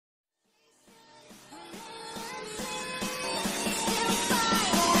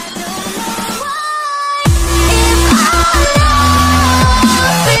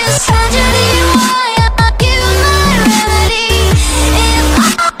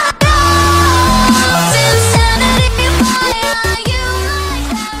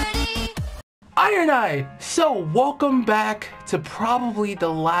Alright, so welcome back to probably the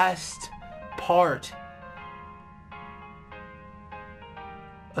last part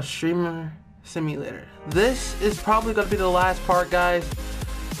of Streamer Simulator. This is probably going to be the last part, guys.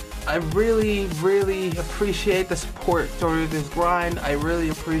 I really appreciate the support through this grind. I really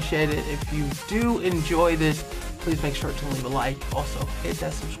appreciate it. If you do enjoy this, please make sure to leave a like. Also, hit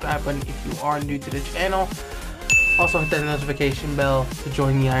that subscribe button if you are new to the channel. Also, hit that notification bell to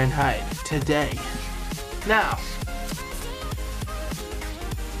join the Iron Hide today. Now,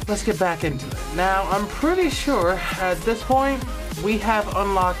 let's get back into it. Now, I'm pretty sure at this point, we have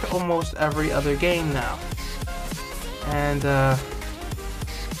unlocked almost every other game now. And,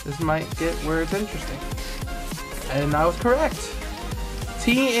 this might get where it's interesting. And I was correct.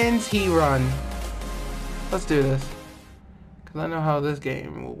 TNT run. Let's do this. Because I know how this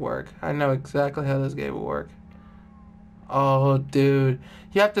game will work. I know exactly how this game will work. Oh, dude.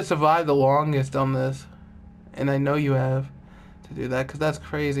 You have to survive the longest on this. And I know you have to do that because that's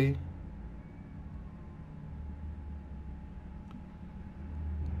crazy.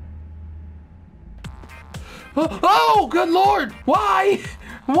 Oh, good lord! Why?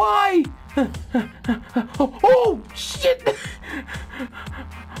 Why? Oh, shit!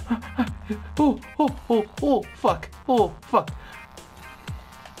 Oh, fuck. Oh, fuck.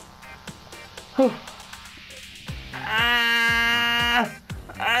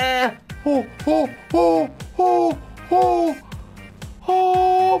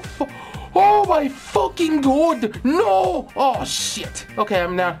 Oh, oh my fucking god! No! Oh, shit. Okay,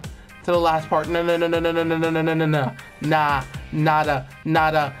 I'm now to the last part. No. Nah,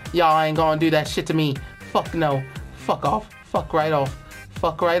 nada. Y'all ain't gonna do that shit to me. Fuck no. Fuck off. Fuck right off.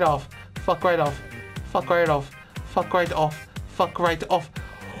 Fuck right off. Fuck right off. Fuck right off. Fuck right off. Fuck right off.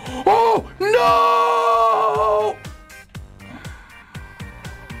 Oh, no!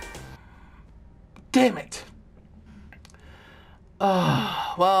 Damn it.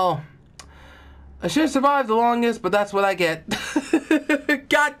 Well, I should have survived the longest, but that's what I get.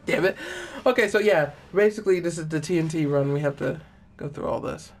 God damn it. Okay, so yeah, basically this is the TNT run. We have to go through all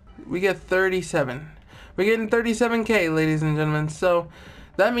this. We get 37. We're getting 37K, ladies and gentlemen. So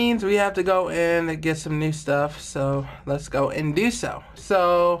that means we have to go in and get some new stuff. So let's go and do so.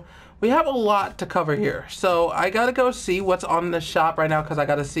 So we have a lot to cover here. So I gotta go see what's on the shop right now because I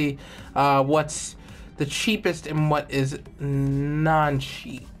gotta see what's the cheapest and what is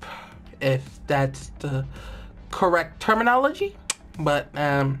non-cheap, if that's the correct terminology. But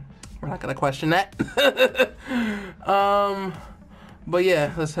we're not gonna question that. But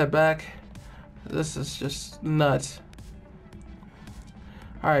yeah, let's head back. This is just nuts.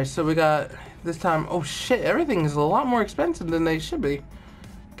 All right, so we got this time. Oh shit, everything is a lot more expensive than they should be.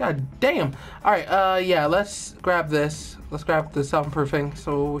 God damn. All right, yeah, let's grab this. Let's grab the soundproofing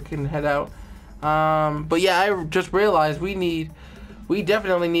so we can head out. But yeah, I just realized we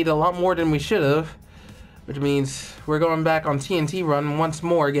definitely need a lot more than we should have, which means we're going back on TNT run once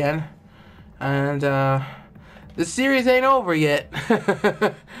more again. And this series ain't over yet.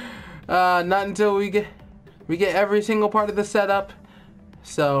 Not until we get every single part of the setup.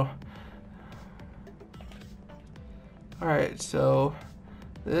 So all right, so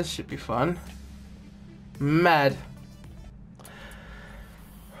this should be fun. Mad.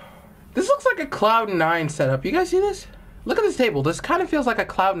 This looks like a Cloud 9 setup. You guys see this? Look at this table. This kind of feels like a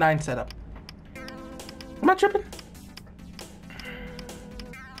Cloud 9 setup. Am I tripping?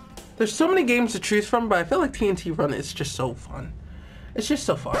 There's so many games to choose from, but I feel like TNT Run is just so fun. It's just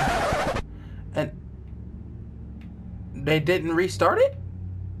so fun. And they didn't restart it?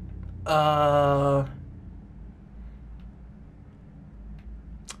 I'm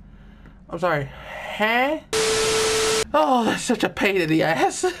sorry. Huh? Oh, that's such a pain in the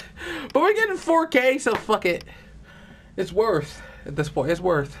ass. But we're getting 4K, so fuck it. It's worth, at this point, it's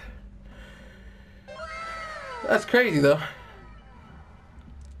worth. That's crazy, though.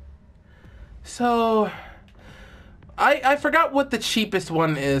 So, I forgot what the cheapest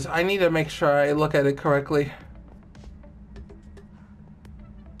one is. I need to make sure I look at it correctly.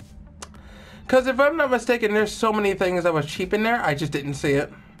 Because if I'm not mistaken, there's so many things that was cheap in there, I just didn't see it.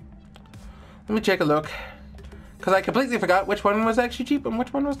 Let me take a look. Because I completely forgot which one was actually cheap and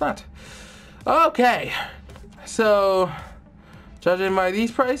which one was not. Okay. So, judging by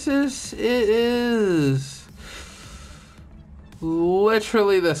these prices, it is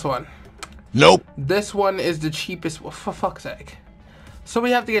literally this one. Nope. This one is the cheapest, well, for fuck's sake. So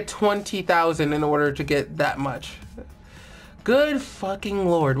we have to get 20,000 in order to get that much. Good fucking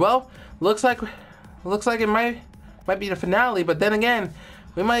lord. Well, looks like it might be the finale, but then again,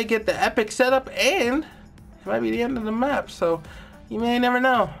 we might get the epic setup and it might be the end of the map, so you may never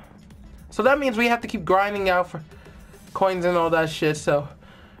know. So that means we have to keep grinding out for coins and all that shit. So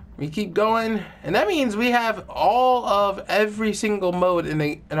we keep going, and that means we have all of every single mode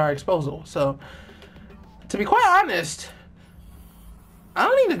in our disposal. So to be quite honest, I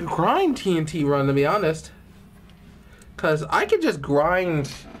don't need to grind TNT run, to be honest, because I could just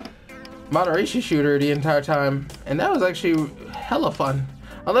grind moderation shooter the entire time, and that was actually hella fun.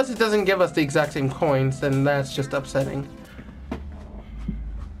 Unless it doesn't give us the exact same coins, then that's just upsetting.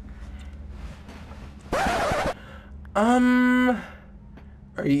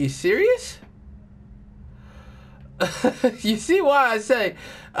 Are you serious? You see why I say,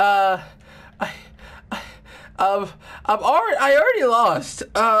 I already lost.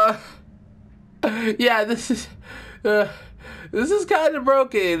 Yeah, this is kind of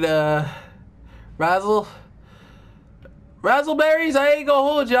broken. Razzleberries, I ain't gonna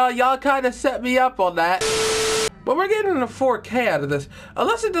hold y'all. Y'all kind of set me up on that. But we're getting a 4K out of this.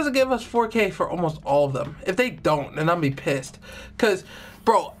 Unless it doesn't give us 4K for almost all of them. If they don't, then I'll be pissed. Because,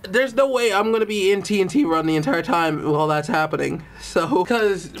 bro, there's no way I'm going to be in TNT run the entire time while that's happening. So,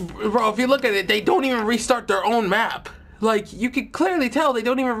 because, bro, if you look at it, they don't even restart their own map. Like, you can clearly tell they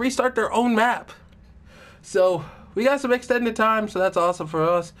don't even restart their own map. So, we got some extended time, so that's awesome for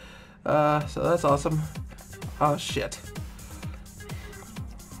us. So that's awesome. Oh, shit.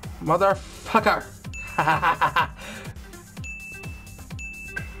 Motherfucker.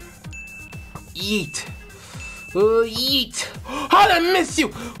 Eat. Eat. How did I miss you?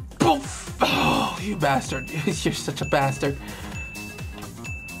 Poof. Oh, you bastard. You're such a bastard.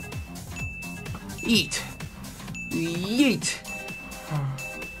 Eat. Eat.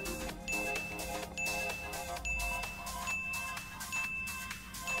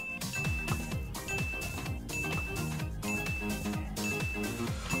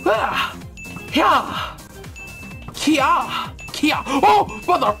 Ah. Yeah. Kia. Kia. Oh,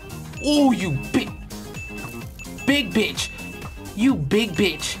 mother. Oh, you big bitch. You big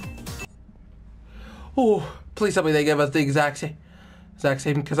bitch. Oh, please tell me they give us the exact same,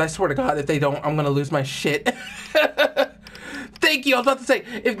 because I swear to God, if they don't, I'm gonna lose my shit. Thank you. I was about to say,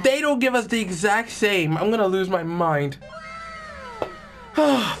 if they don't give us the exact same, I'm gonna lose my mind.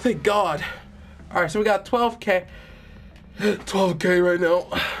 Oh, thank God. All right, so we got 12K. 12K right now.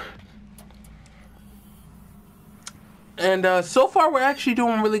 And so far we're actually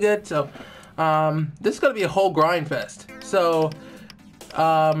doing really good. So this is gonna be a whole grind fest. So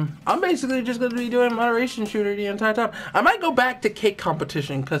I'm basically just gonna be doing moderation shooter the entire time. I might go back to cake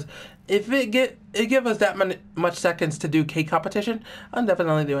competition, because if it give us that much seconds to do cake competition, I'm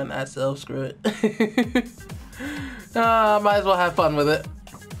definitely doing that. So screw it. Might as well have fun with it.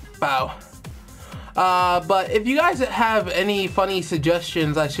 Wow. But if you guys have any funny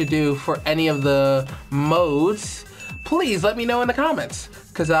suggestions I should do for any of the modes, please let me know in the comments,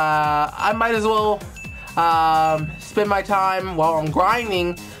 because I might as well spend my time while I'm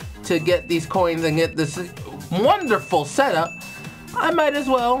grinding to get these coins and get this wonderful setup. I might as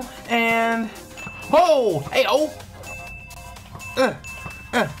well, and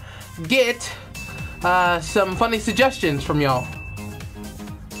get some funny suggestions from y'all.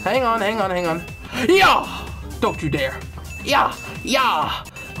 Hang on. Yeah! Don't you dare. Yeah! Yeah!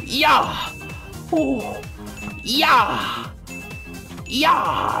 Yeah! Oh! Yeah!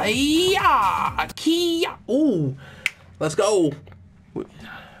 Yeah! Yeah! Kia! Ooh! Let's go!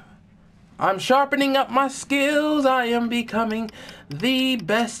 I'm sharpening up my skills. I am becoming the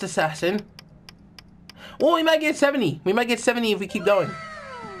best assassin. Oh, we might get 70. We might get 70 if we keep going.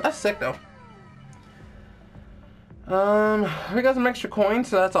 That's sick, though. We got some extra coins,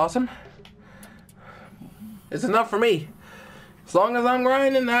 so that's awesome. It's enough for me. As long as I'm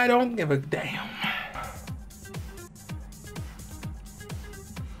grinding, I don't give a damn.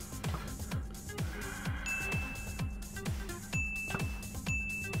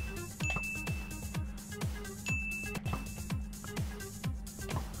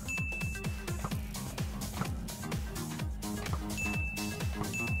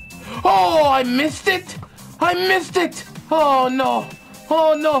 Oh, I missed it! I missed it! Oh no!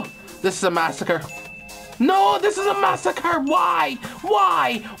 Oh no! This is a massacre. No, this is a massacre! Why?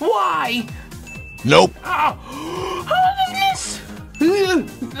 Why? Why? Nope. Oh. How did I miss?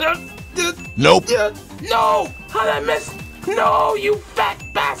 Nope. No! How did I miss? No, you fat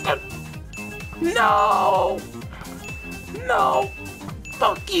bastard! No! No!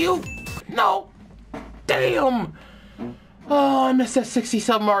 Fuck you! No! Damn! Oh, I missed that 60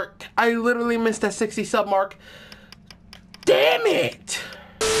 sub mark. I literally missed that 60 sub mark. Damn it!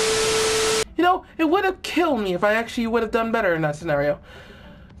 You know, it would have killed me if I actually would have done better in that scenario.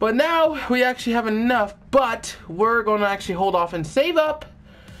 But now we actually have enough, but we're going to actually hold off and save up.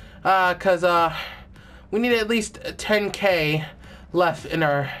 Cause we need at least 10K left in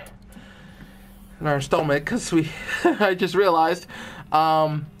our installment. Cause I just realized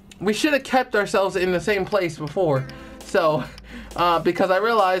we should have kept ourselves in the same place before. So because I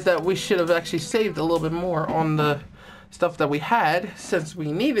realized that we should have actually saved a little bit more on the stuff that we had since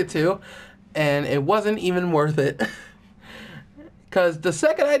we needed to, and it wasn't even worth it. Because the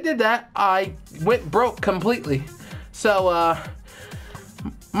second I did that, I went broke completely. So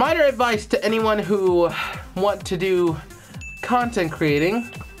minor advice to anyone who want to do content creating: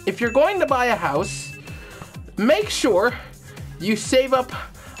 if you're going to buy a house, make sure you save up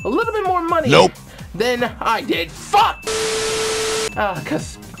a little bit more money than I did. Fuck!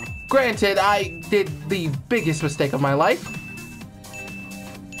 Cause granted, I did the biggest mistake of my life.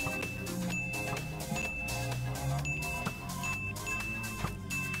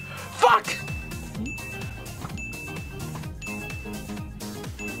 Fuck!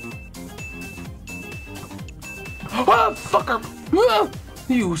 Oh, fucker!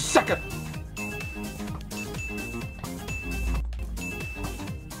 You sucker!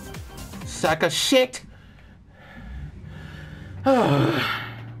 Sack of shit!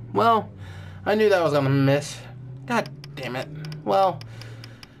 Well, I knew that was gonna miss. God damn it. Well,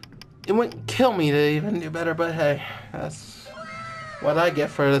 it wouldn't kill me to even do better, but hey, that's what I get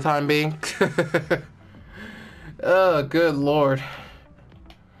for the time being. Oh, good lord.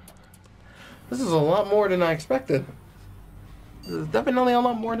 This is a lot more than I expected. This is definitely a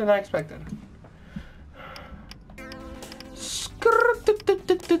lot more than I expected.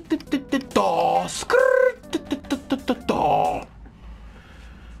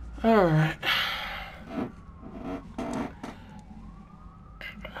 Alright.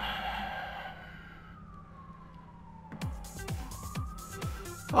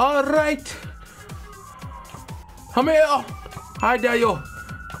 Alright. Come here. I dare you.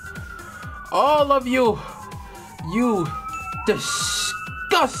 All of you. You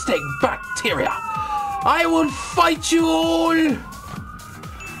disgusting bacteria. I will fight you all.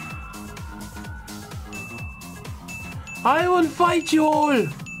 I will fight you all.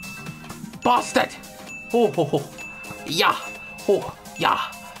 Bastard. Oh, ho, ho. Yeah. Oh,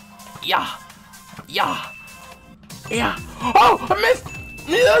 yeah. Yeah. Yeah. Yeah. Oh, I missed.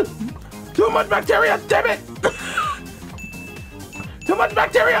 Too much bacteria. Damn it. Too much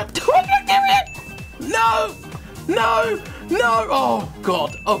bacteria. Too much bacteria. No. No. No. Oh,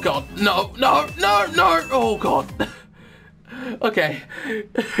 God. Oh, God. No. No. No. No. Oh, God. Okay.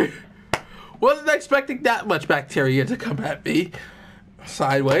 Wasn't expecting that much bacteria to come at me.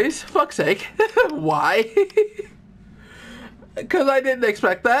 Sideways. Fuck's sake. Why? Because I didn't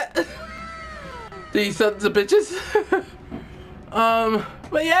expect that. These sons of bitches.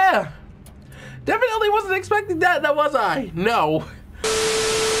 But yeah. Definitely wasn't expecting that, now was I? No.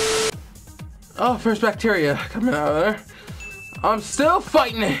 Oh, first bacteria coming out of there. I'm still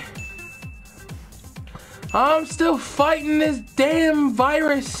fighting it. I'm still fighting this damn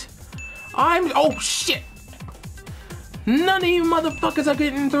virus. Oh shit. None of you motherfuckers are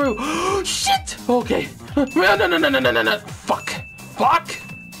getting through. Shit. Okay. No. Fuck. Fuck.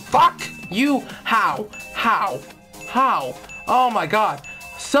 Fuck. You. How? Oh my god.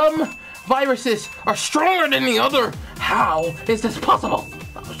 Some viruses are stronger than the other. How is this possible?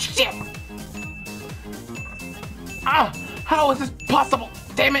 Oh shit. How is this possible?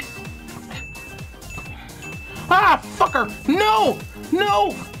 Damn it. Fucker. No.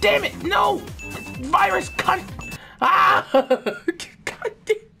 Damn it. No. Virus cunt. God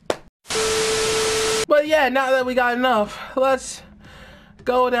damn. But yeah, now that we got enough, let's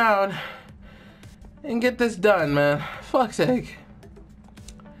go down and get this done, man. Fuck's sake.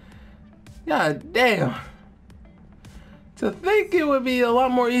 God damn. To think it would be a lot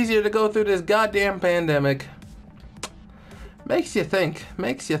more easier to go through this goddamn pandemic. Makes you think.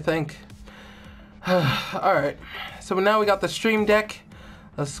 Alright. So now we got the stream deck.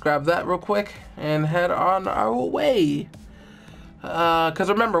 Let's grab that real quick and head on our way. Because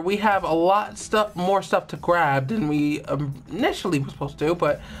remember, we have a lot more stuff to grab than we initially were supposed to,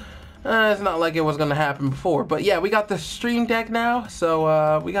 but it's not like it was going to happen before. But yeah, we got the stream deck now,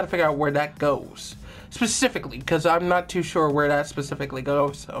 so we got to figure out where that goes. Specifically, because I'm not too sure where that specifically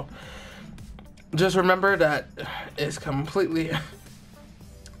goes, so just remember that it's completely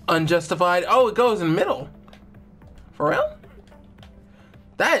unjustified. Oh, it goes in the middle. For real?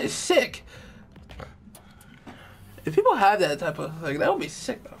 That is sick. If people have that type of, like, that would be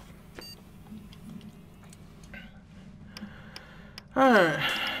sick though. Alright.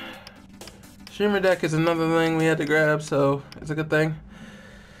 Streamer deck is another thing we had to grab, so it's a good thing.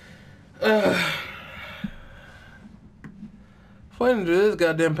 Fighting through this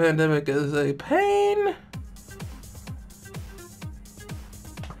goddamn pandemic is a pain.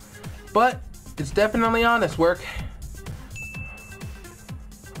 But it's definitely honest work.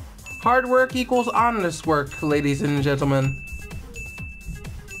 Hard work equals honest work, ladies and gentlemen.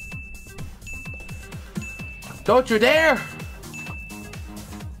 Don't you dare!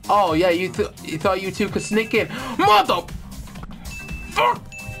 Oh yeah, you thought you two could sneak in. Mother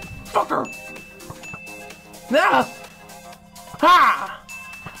fucker! Nah! Ha!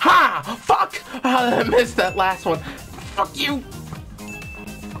 Ha! Fuck! I missed that last one. Fuck you!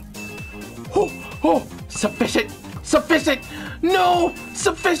 Oh, oh! Sufficient! Sufficient! No!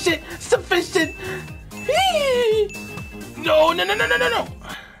 Sufficient! Sufficient! No! No! No! No! No! No! No!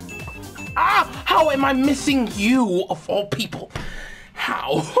 Ah! How am I missing you of all people?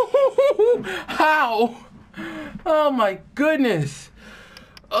 How? How? Oh my goodness!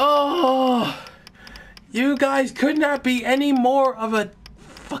 Oh! You guys could not be any more of a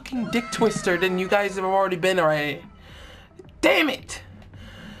fucking dick twister than you guys have already been already. Damn it!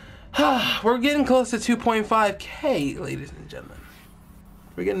 We're getting close to 2.5K, ladies and gentlemen.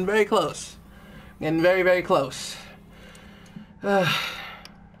 We're getting very close. Getting very, very close. Oh,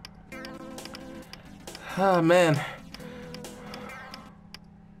 man.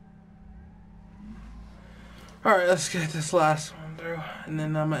 Alright, let's get this last one through. And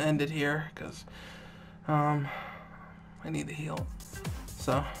then I'm gonna end it here, because I need to heal.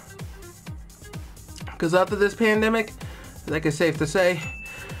 So, because after this pandemic, I think it's safe to say,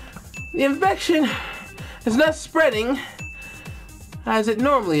 the infection is not spreading as it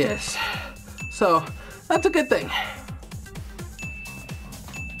normally is. So, that's a good thing.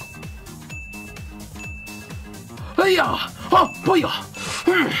 Yeah, oh, boy,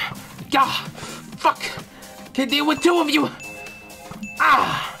 yeah, fuck, can deal with two of you.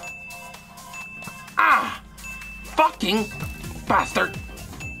 Fucking bastard.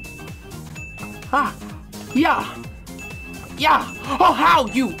 Yeah, oh, how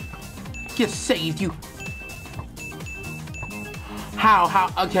you just saved you.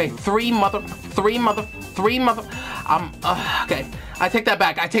 How, okay, three mother, okay, I take that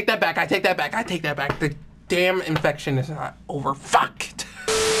back, the damn infection is not over, fuck.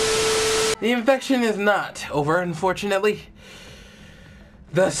 The infection is not over, unfortunately.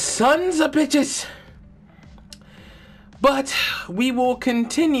 The sons of bitches. But we will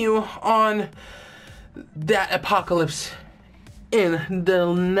continue on that apocalypse in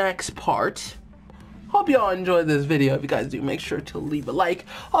the next part. Hope y'all enjoyed this video. If you guys do, make sure to leave a like.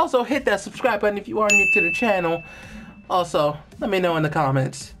 Also, hit that subscribe button if you are new to the channel. Also, let me know in the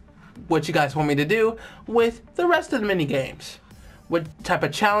comments what you guys want me to do with the rest of the mini games. What type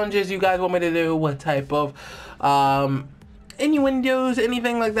of challenges you guys want me to do. What type of innuendos,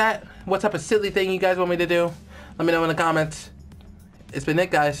 anything like that. What type of silly thing you guys want me to do. Let me know in the comments. It's been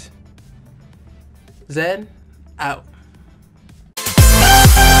Nick, guys. Zed, out.